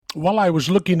While I was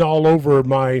looking all over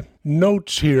my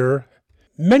notes here,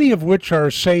 many of which are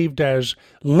saved as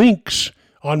links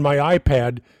on my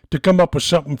iPad to come up with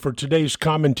something for today's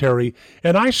commentary,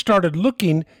 and I started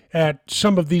looking at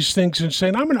some of these things and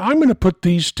saying, I'm going to put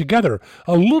these together,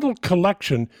 a little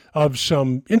collection of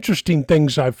some interesting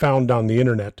things I've found on the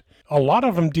internet. A lot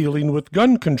of them dealing with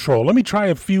gun control. Let me try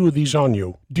a few of these on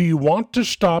you. Do you want to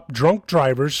stop drunk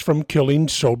drivers from killing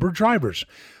sober drivers?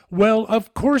 Well,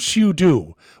 of course you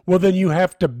do. Well, then you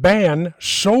have to ban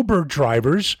sober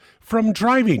drivers from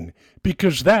driving,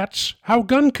 because that's how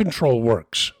gun control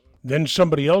works. Then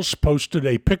somebody else posted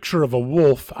a picture of a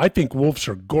wolf. I think wolves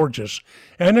are gorgeous.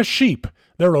 And a sheep.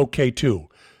 They're okay too.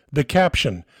 The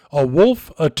caption, a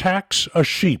wolf attacks a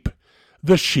sheep.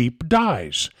 The sheep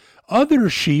dies. Other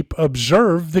sheep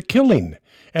observe the killing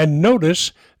and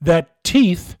notice that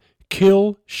teeth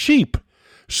kill sheep.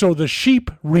 So the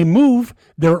sheep remove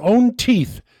their own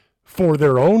teeth for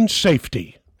their own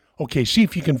safety. Okay, see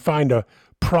if you can find a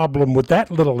problem with that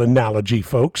little analogy,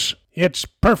 folks. It's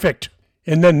perfect.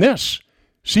 And then this.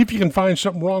 See if you can find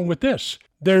something wrong with this.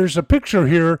 There's a picture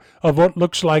here of what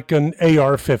looks like an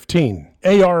AR-15.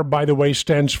 AR, by the way,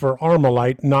 stands for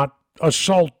Armalite, not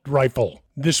assault rifle.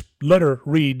 This letter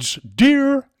reads,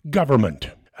 Dear Government,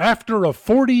 after a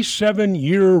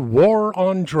 47-year war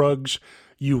on drugs,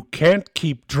 you can't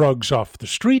keep drugs off the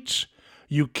streets.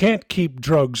 You can't keep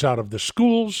drugs out of the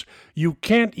schools. You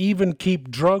can't even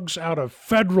keep drugs out of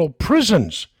federal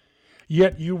prisons.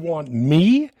 Yet you want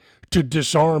me to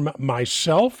disarm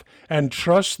myself and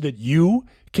trust that you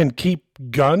can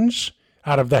keep guns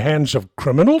out of the hands of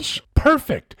criminals?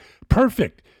 Perfect.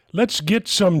 Let's get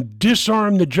some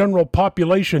disarm the general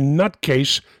population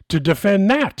nutcase to defend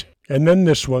that. And then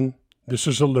this one. This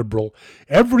is a liberal.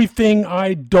 Everything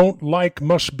I don't like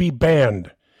must be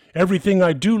banned. Everything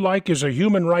I do like is a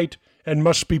human right and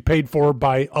must be paid for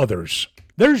by others.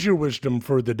 There's your wisdom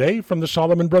for the day from the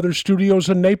Solomon Brothers Studios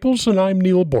in Naples, and I'm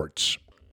Neil Bortz.